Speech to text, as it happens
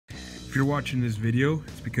If you're watching this video,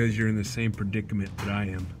 it's because you're in the same predicament that I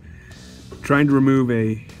am. Trying to remove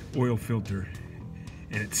a oil filter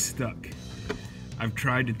and it's stuck. I've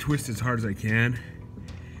tried to twist as hard as I can.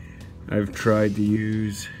 I've tried to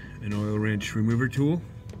use an oil wrench remover tool,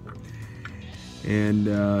 and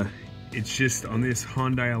it's just on this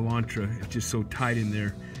Hyundai Elantra, it's just so tight in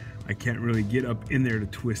there, I can't really get up in there to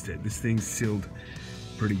twist it. This thing's sealed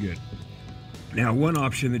pretty good. Now, one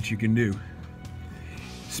option that you can do,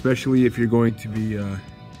 especially if you're going to be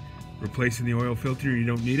replacing the oil filter and you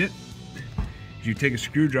don't need it, is you take a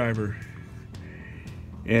screwdriver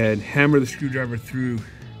and hammer the screwdriver through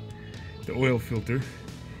the oil filter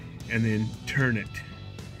and then turn it.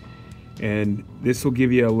 And this will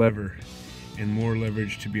give you a lever and more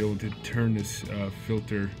leverage to be able to turn this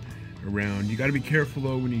filter around. You got to be careful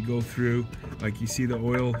though when you go through, like you see the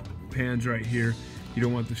oil pans right here, you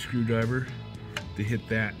don't want the screwdriver to hit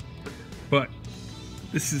that. But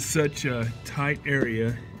this is such a tight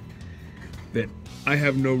area that I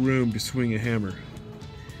have no room to swing a hammer.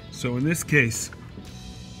 So in this case,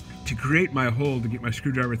 to create my hole to get my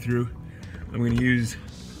screwdriver through, I'm going to use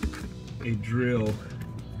a drill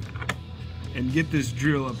and get this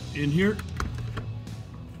drill up in here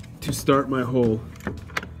to start my hole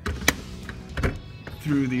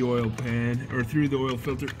through the oil pan, or through the oil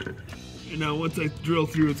filter. And now once I drill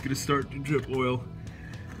through, it's going to start to drip oil.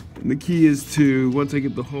 And the key is to, once I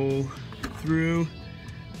get the hole through,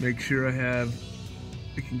 make sure I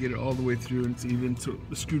can get it all the way through and it's even, so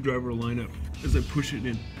the screwdriver will line up as I push it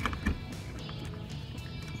in.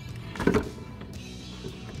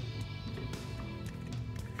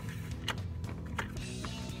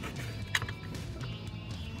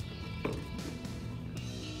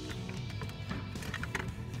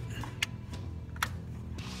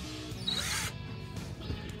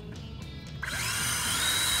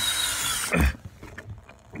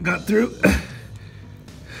 Got through.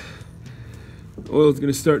 Oil's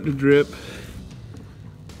gonna start to drip. Get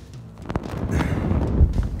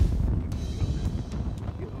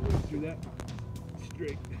all the way through that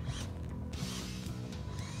straight.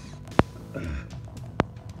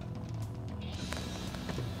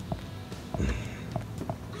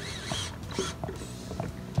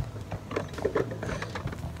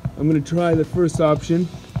 I'm gonna try the first option,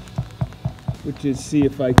 which is see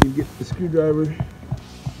if I can get the screwdriver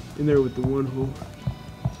in there with the one hole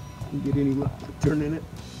and get any luck to turn in it.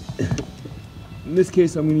 In this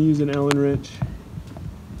case, I'm going to use an Allen wrench.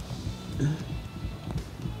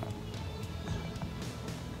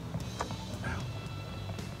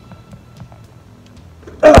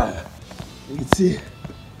 You can see I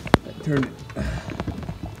turned it.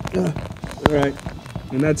 Alright,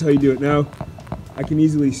 and that's how you do it. Now I can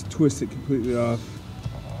easily twist it completely off.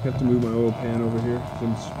 I have to move my oil pan over here.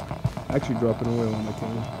 I'm actually dropping oil on my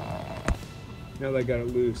camera. Now that I got it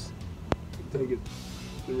loose, take it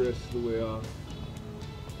the rest of the way off.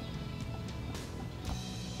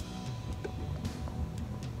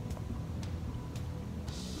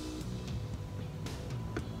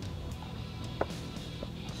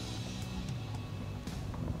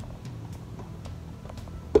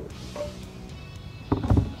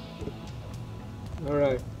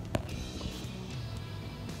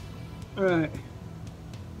 All right.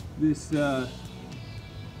 This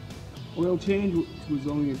oil change was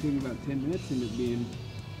only going to take about 10 minutes, ended up being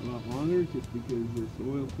a lot longer just because this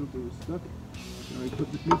oil filter was stuck. Now I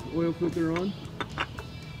put this new oil filter on.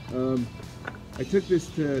 I took this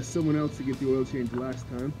to someone else to get the oil change last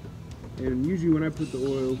time, and usually when I put the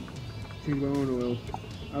oil, change my own oil,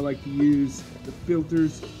 I like to use the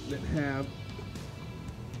filters that have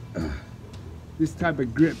this type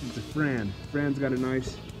of grip. It's a Fran. Fran's got a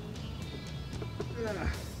nice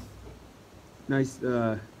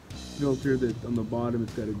filter that on the bottom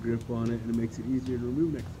it's got a grip on it, and it makes it easier to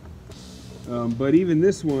remove next time. But even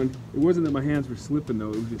this one, it wasn't that my hands were slipping though,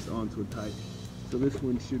 it was just on so tight. So this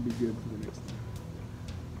one should be good for the next time.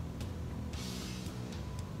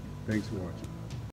 Thanks for watching.